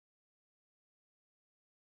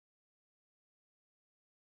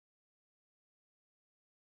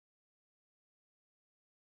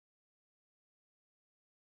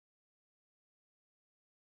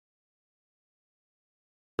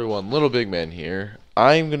Everyone, Little Big Man here.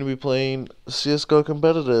 I'm going to be playing CSGO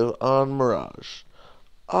competitive on Mirage.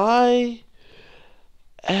 I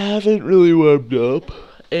haven't really warmed up,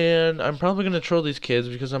 and I'm probably going to troll these kids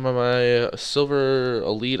because I'm on my Silver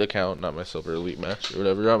Elite account, not my Silver Elite match or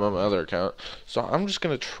whatever, I'm on my other account. So I'm just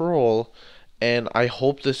going to troll, and I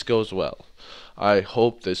hope this goes well. I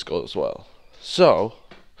hope this goes well. So,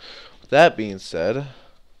 with that being said,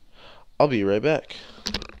 I'll be right back.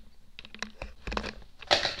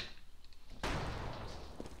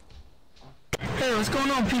 Hey, what's going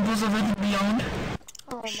on, peoples of the beyond?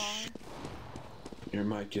 Oh my. Your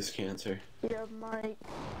mic is cancer. Your mic.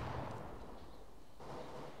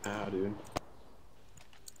 Ow, dude.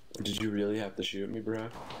 Did you really have to shoot me, bro?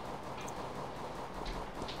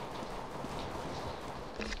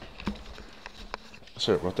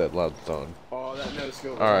 Sorry about that loud thong. Oh, that no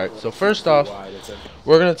scope. Alright, so first off,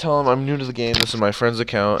 we're gonna tell him I'm new to the game. This is my friend's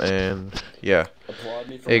account, and yeah.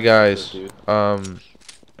 Hey guys,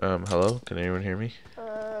 hello? Can anyone hear me?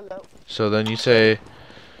 No. So then you say,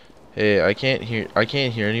 hey, I can't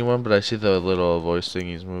hear anyone, but I see the little voice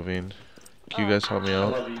thingies moving. Can you guys help me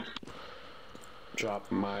out?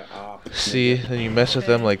 Drop my op. See, then you mess with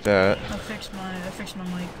them like that. I fixed my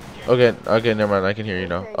mic. Okay, never mind. I can hear you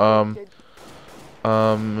now.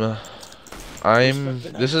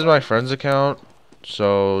 This is my friend's account,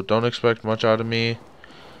 so don't expect much out of me.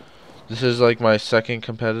 This is like my second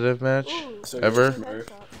competitive match ever.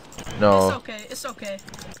 No. It's okay.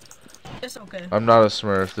 I'm not a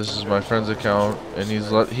Smurf. This is my friend's account, and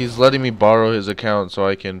he's letting me borrow his account so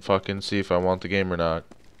I can fucking see if I want the game or not.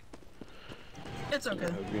 It's okay.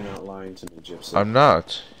 I hope you're not lying to me, Gypsy. I'm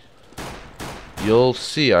not. You'll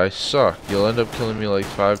see, I suck. You'll end up killing me like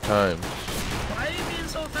 5 times. Why are you being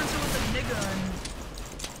so offensive with the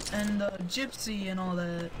nigga and the gypsy and all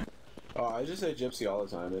that? Oh, I just say Gypsy all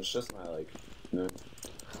the time. It's just my, like, you know.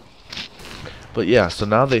 But yeah, so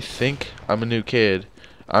now they think I'm a new kid.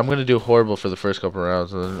 I'm gonna do horrible for the first couple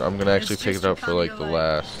rounds, and then I'm gonna actually pick it up for like the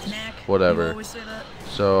last whatever.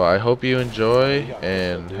 So I hope you enjoy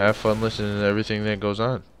and have fun listening to everything that goes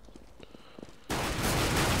on.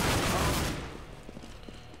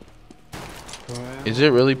 Is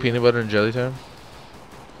it really peanut butter and jelly time?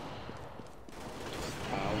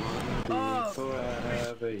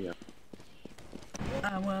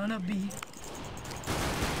 I wanna be.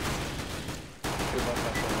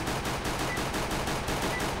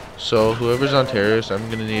 So whoever's on terrorist, I'm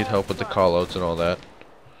gonna need help with the callouts and all that.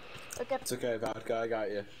 Okay. It's okay, Vodka, I got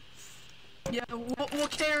you. Yeah, we'll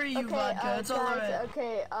carry you, Vodka. It's alright.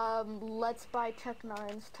 Okay, let's buy Tech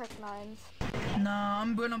 9s. Nah,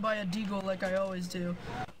 I'm gonna buy a Deagle like I always do.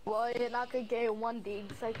 Well, you're not gonna get 1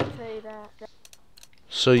 Deagle, I can tell you that.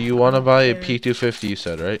 So you wanna buy a P250, you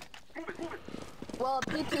said, right? Well,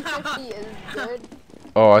 P250 is good.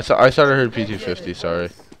 Oh, I thought I heard P250. Sorry.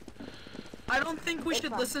 I don't think we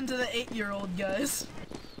should listen to the 8-year-old guys.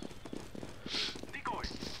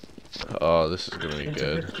 Oh, this is gonna be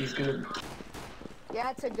good. He's good. Yeah,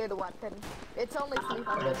 it's a good weapon. It's only $300.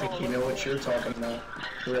 I don't think you know what you're talking about.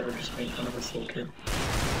 Whoever just made fun of this little kid.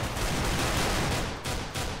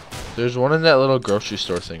 There's one in that little grocery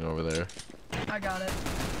store thing over there. I got it.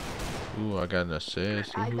 Ooh, I got an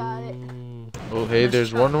assist. I got it. Oh, hey,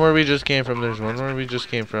 there's one where we just came from. And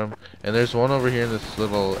there's one over here in this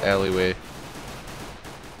little alleyway.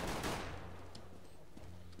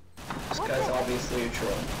 This guy's obviously a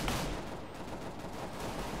troll.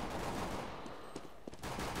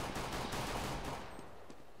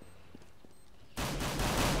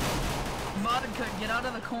 Vodka, get out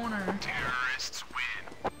of the corner. Terrorists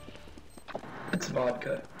win. It's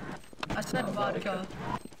vodka. I said vodka.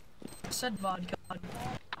 I said vodka.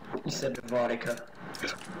 You said vodka.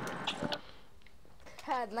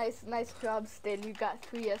 Nice job, Stin. You got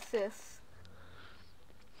 3 assists.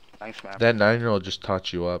 Thanks, man. That 9-year-old just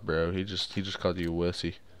taught you up, bro. He just called you a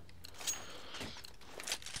wussy.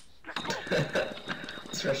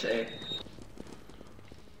 Let's rush A.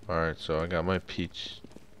 Alright, so I got my peach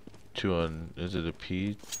 2 on. Is it a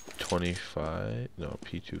P25? No,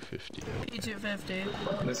 P250.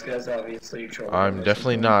 P250. This guy's obviously a troll. I'm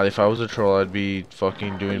definitely not. If I was a troll, I'd be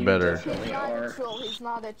fucking doing better. He's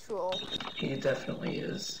not a troll. He definitely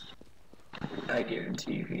is. I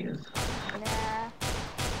guarantee you he is. Nah.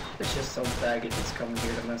 It's just some faggot that's coming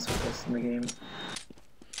here to mess with us in the game.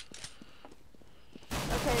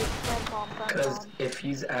 Okay, friend bomb. Because if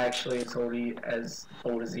he's actually as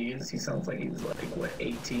old as he is, he sounds like he's like, what,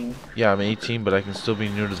 18? Yeah, I'm 18, but I can still be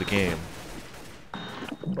new to the game.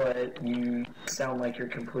 But you sound like you're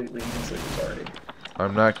completely mentally retarded.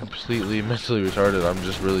 I'm not completely mentally retarded. I'm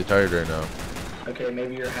just really tired right now. Okay,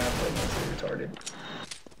 maybe you're halfway mentally retarded.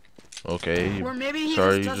 Okay. Or maybe he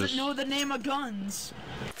Sorry, just doesn't know the name of guns.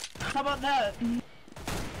 How about that?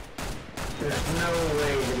 There's no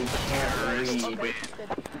way that he can't read.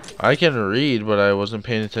 I can read, but I wasn't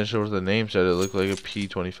paying attention to what the name said. It looked like a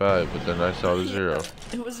P25, but then I saw the 0.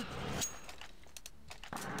 It was.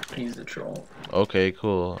 He's a troll. Okay,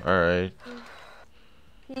 cool. Alright.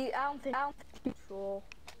 I don't think he's troll.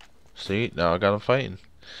 See, now I got him fighting.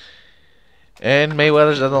 And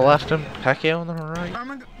Mayweather's on the left and Pacquiao on the right. I'm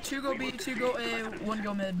gonna 2 go B, 2 go A, 1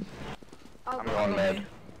 go mid. I'm Oh going go mid. B.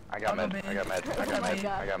 I got I'll mid. go I got mid. I Oh got my mid.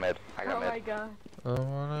 God. I got mid. I Oh got my mid. god. I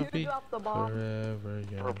wanna You be dropped the bomb. forever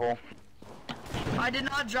young. Purple. I did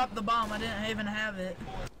not drop the bomb. I didn't even have it.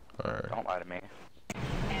 Alright. Don't lie to me.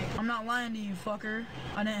 I'm not lying to you, fucker.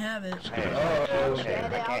 I didn't have it. Hey, Oh,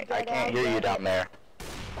 hey, I can't hear you down there.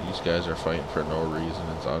 These guys are fighting for no reason.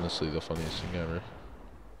 It's honestly the funniest thing ever.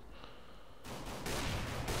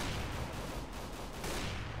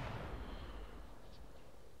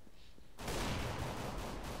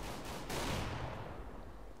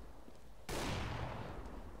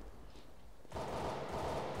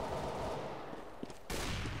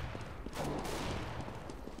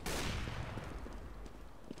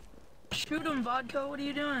 Shoot him, Vodka. What are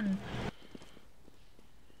you doing?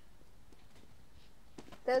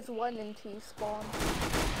 There's 1 in T spawn.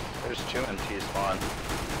 There's 2 in T spawn.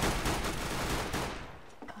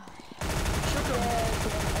 Shoot him.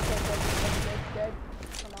 Good.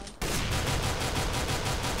 Come on.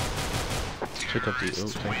 Pick up the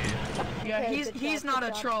thank you. Yeah, Okay, he's good he's job, not good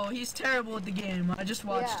a job. troll. He's terrible at the game. I just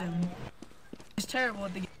watched Yeah. him. He's terrible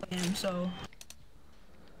at the game. So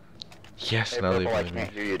Yes, Hey, now they Purple, I blame me.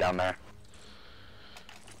 can't hear you down there.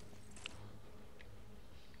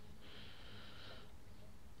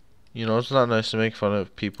 You know, it's not nice to make fun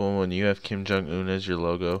of people when you have Kim Jong-un as your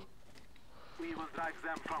logo.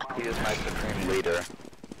 He is my supreme leader.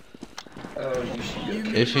 oh, you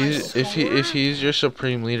should. If he's your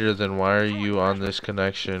supreme leader, then why are you on this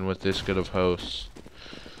connection with this good of hosts?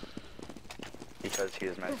 Because he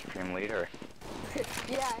is my supreme leader.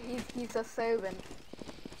 Yeah, he's a servant.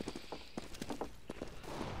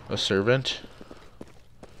 A servant?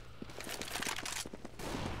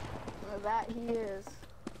 That he is.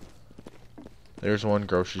 There's one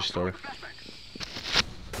grocery store.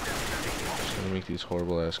 Just gonna make these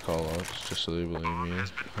horrible ass call outs just so they believe me.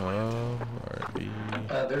 RB.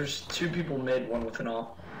 There's 2 people mid, 1 with an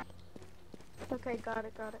all. Okay, got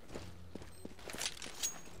it.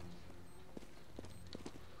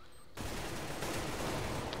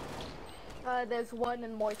 There's 1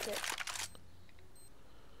 in Moiset.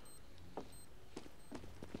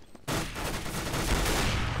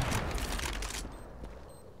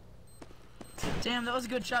 damn, that was a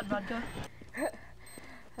good shot, Vodka.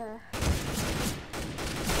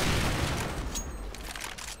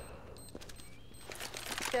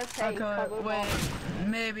 Just say Okay, cover wait,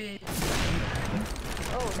 bomb. maybe.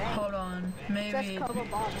 Oh, dang. Hold on, Just maybe. cover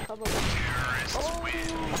bomb. Oh,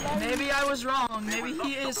 nice. Maybe I was wrong. Maybe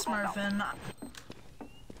he is smurfing.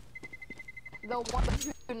 The one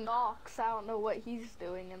who knocks, I don't know what he's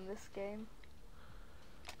doing in this game.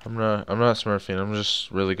 I'm not smurfing. I'm just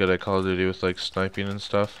really good at Call of Duty with like sniping and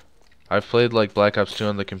stuff. I've played like Black Ops 2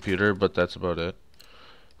 on the computer, but that's about it.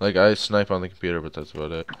 Like I snipe on the computer, but that's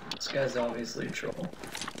about it. This guy's obviously a troll.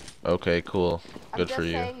 Okay, cool. Good for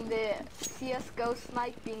you. I'm just saying that CSGO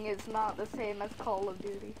sniping is not the same as Call of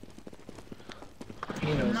Duty.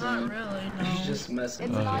 He knows Not that. really, He's no. just messing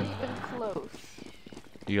It's with not you. even close.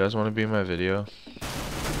 You guys want to be in my video?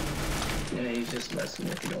 Yeah, he's just messing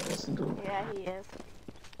with you. Don't listen to him. Yeah, he is.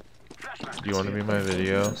 Do you want to be in my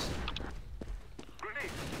video?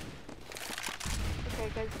 Okay,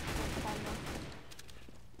 guys,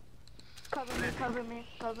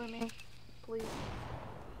 cover me, please.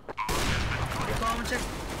 Go on, check.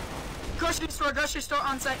 Grocery store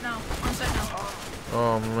on site now.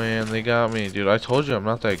 Oh man, they got me, dude. I told you I'm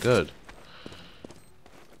not that good.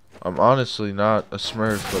 I'm honestly not a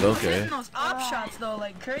smurf, but You're okay. hitting those op shots though,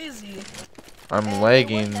 like crazy. I'm And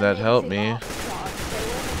lagging. they That weren't helped amazing me. op shots. They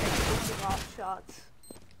weren't amazing op shots.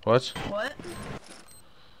 What? What?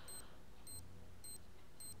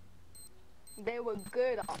 They were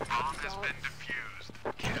good op shots.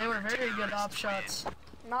 They were very good op shots.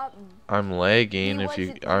 Not. I'm lagging. He If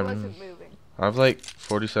you, wasn't moving. I've like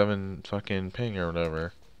 47 fucking ping or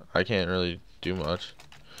whatever. I can't really do much.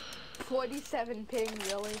 47 ping,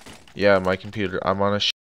 really. Yeah, my computer. I'm on a